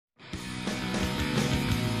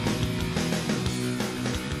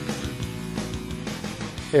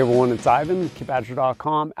Hey everyone, it's Ivan,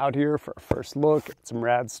 KeepAgile.com, out here for our first look at some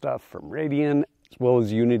rad stuff from Radian, as well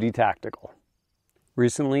as Unity Tactical.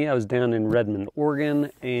 Recently, I was down in Redmond, Oregon,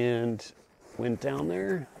 and went down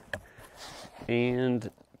there and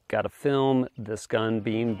got to film this gun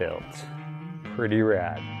being built. Pretty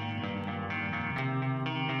rad.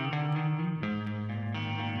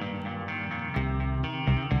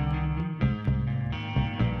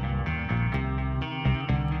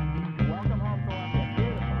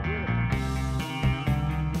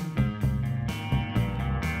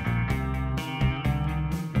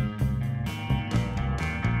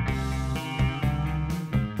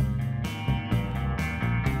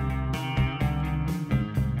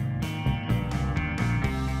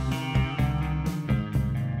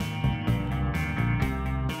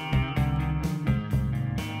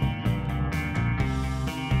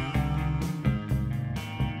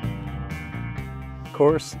 Of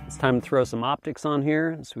course, it's time to throw some optics on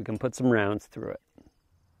here so we can put some rounds through it.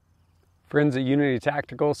 Friends at Unity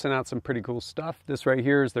Tactical sent out some pretty cool stuff. This right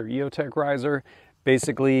here is their EOTech riser.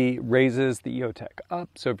 Basically raises the EOTech up,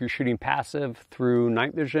 so if you're shooting passive through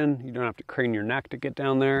night vision, you don't have to crane your neck to get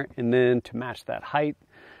down there. And then to match that height,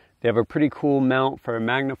 they have a pretty cool mount for a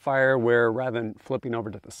magnifier where rather than flipping over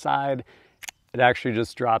to the side, it actually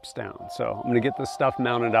just drops down. So I'm gonna get this stuff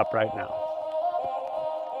mounted up right now.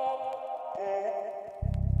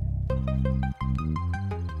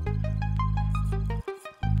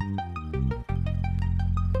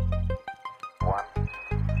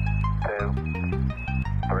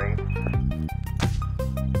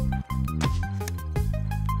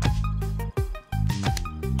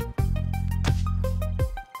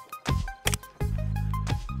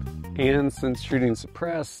 And since shooting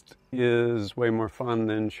suppressed is way more fun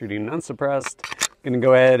than shooting unsuppressed, I'm gonna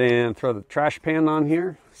go ahead and throw the trash pan on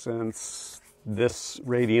here since this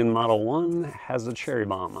Radian Model 1 has a cherry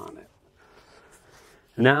bomb on it.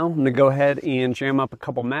 Now I'm gonna go ahead and jam up a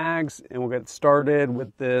couple mags and we'll get started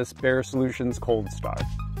with this Bear Solutions Cold Start.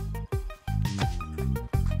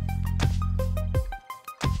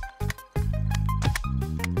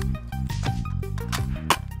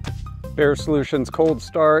 Bear Solutions Cold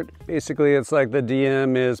Start, basically it's like the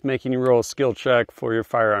DM is making you roll a skill check for your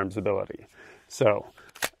firearms ability. So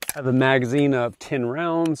I have a magazine of 10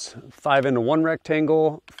 rounds, 5 into one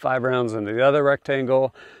rectangle, 5 rounds into the other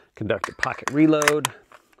rectangle, conduct a pocket reload,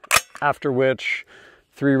 after which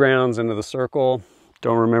 3 rounds into the circle.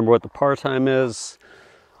 Don't remember what the par time is.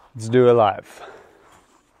 Let's do it live.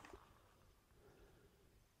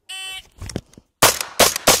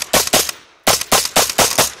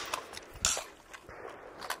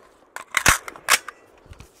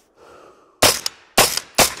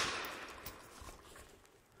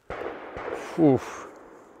 Oof.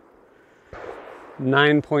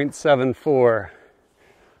 9.74.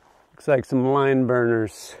 Looks like some line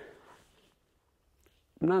burners.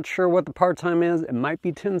 I'm not sure what the par time is. It might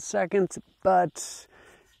be 10 seconds, but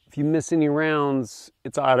if you miss any rounds,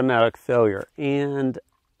 it's automatic failure. And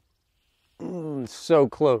so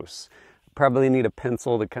close. Probably need a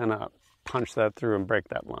pencil to kind of punch that through and break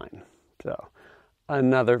that line. So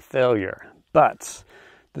another failure. But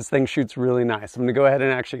this thing shoots really nice. I'm gonna go ahead and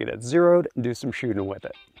actually get it zeroed and do some shooting with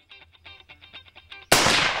it.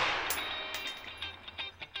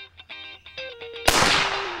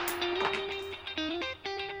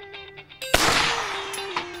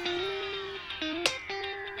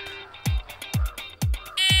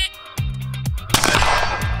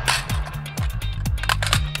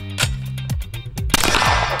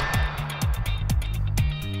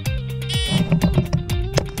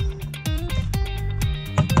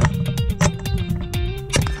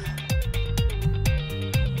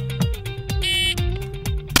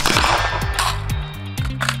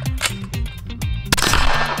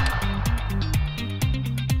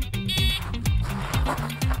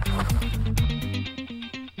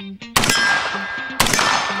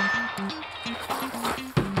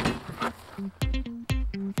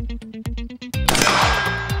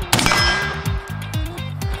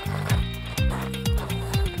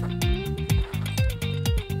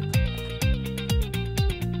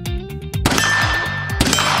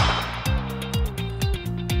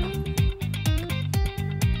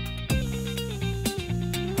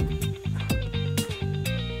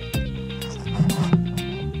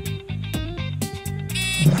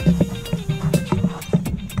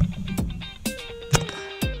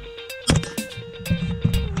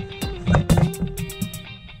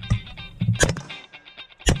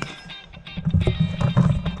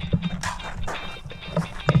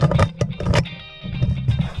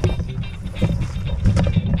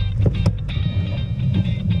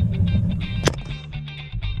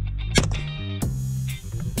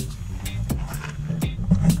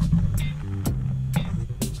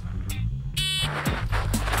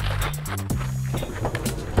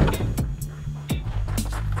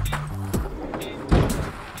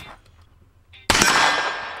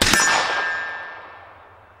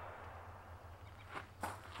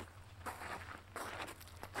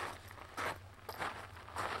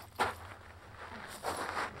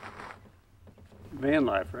 Van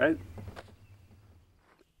life, right?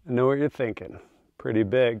 I know what you're thinking. Pretty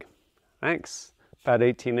big. Thanks. About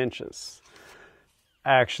 18 inches.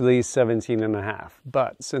 Actually 17 and a half.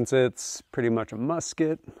 But since it's pretty much a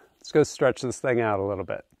musket, let's go stretch this thing out a little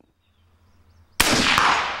bit.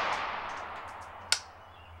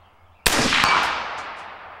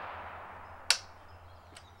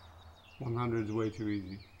 100 is way too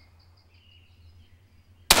easy.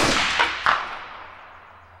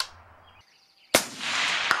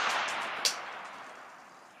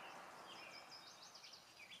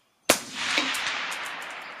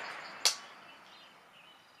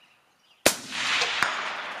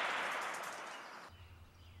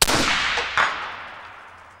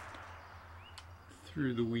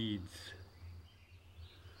 Through the weeds.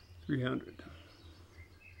 300.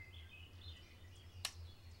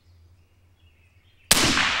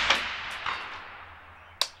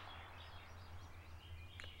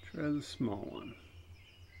 Try the small one.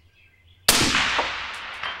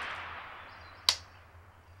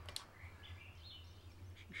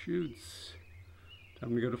 She shoots.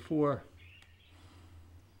 Time to go to 4.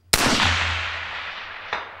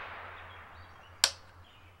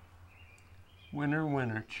 Winner,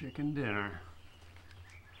 winner, chicken dinner.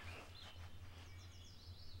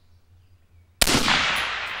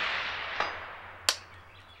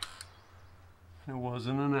 It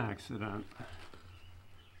wasn't an accident.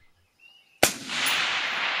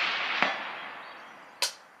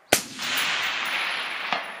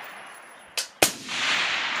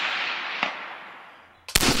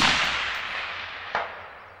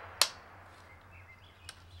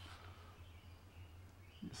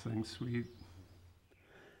 This thing's sweet.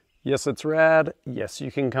 Yes, it's rad. Yes,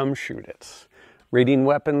 you can come shoot it. Radian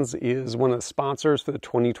Weapons is one of the sponsors for the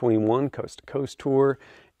 2021 Coast to Coast Tour,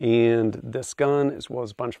 and this gun, as well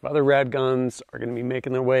as a bunch of other rad guns, are going to be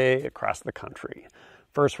making their way across the country.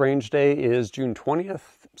 First range day is June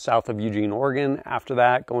 20th, south of Eugene, Oregon. After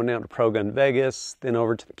that, going down to Pro Gun Vegas, then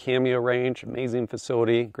over to the Cameo Range, amazing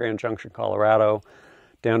facility, Grand Junction, Colorado,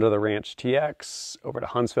 down to the Ranch TX, over to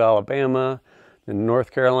Huntsville, Alabama, then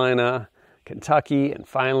North Carolina, Kentucky, and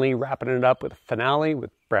finally wrapping it up with a finale with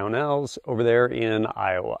Brownells over there in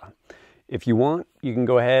Iowa. If you want, you can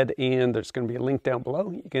go ahead and there's going to be a link down below.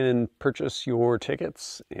 You can purchase your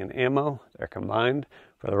tickets and ammo. They're combined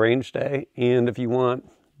for the range day. And if you want,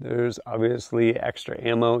 there's obviously extra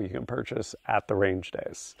ammo you can purchase at the range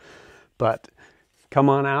days. But come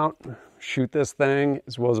on out, shoot this thing,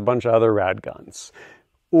 as well as a bunch of other rad guns.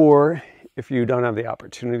 Or if you don't have the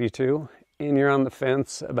opportunity to, and you're on the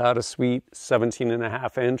fence about a sweet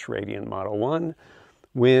 17.5-inch Radian Model 1,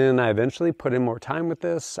 when I eventually put in more time with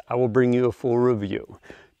this, I will bring you a full review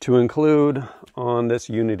to include on this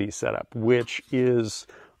Unity setup, which is,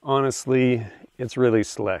 honestly, it's really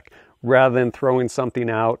slick. Rather than throwing something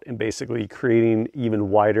out and basically creating even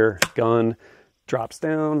wider gun, drops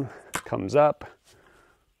down, comes up.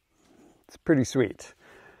 It's pretty sweet.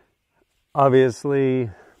 Obviously,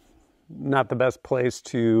 not the best place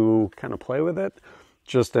to kind of play with it,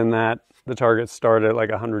 just in that the targets start at like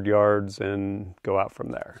 100 yards and go out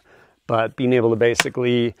from there. But being able to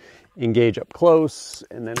basically engage up close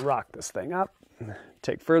and then rock this thing up,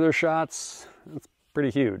 take further shots, that's pretty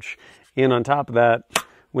huge. And on top of that,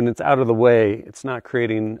 when it's out of the way, it's not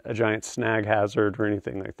creating a giant snag hazard or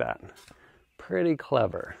anything like that. Pretty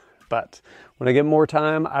clever. But when I get more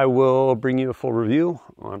time, I will bring you a full review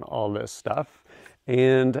on all this stuff.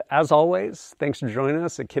 And as always, thanks for joining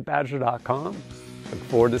us at kitbadger.com. Look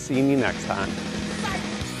forward to seeing you next time.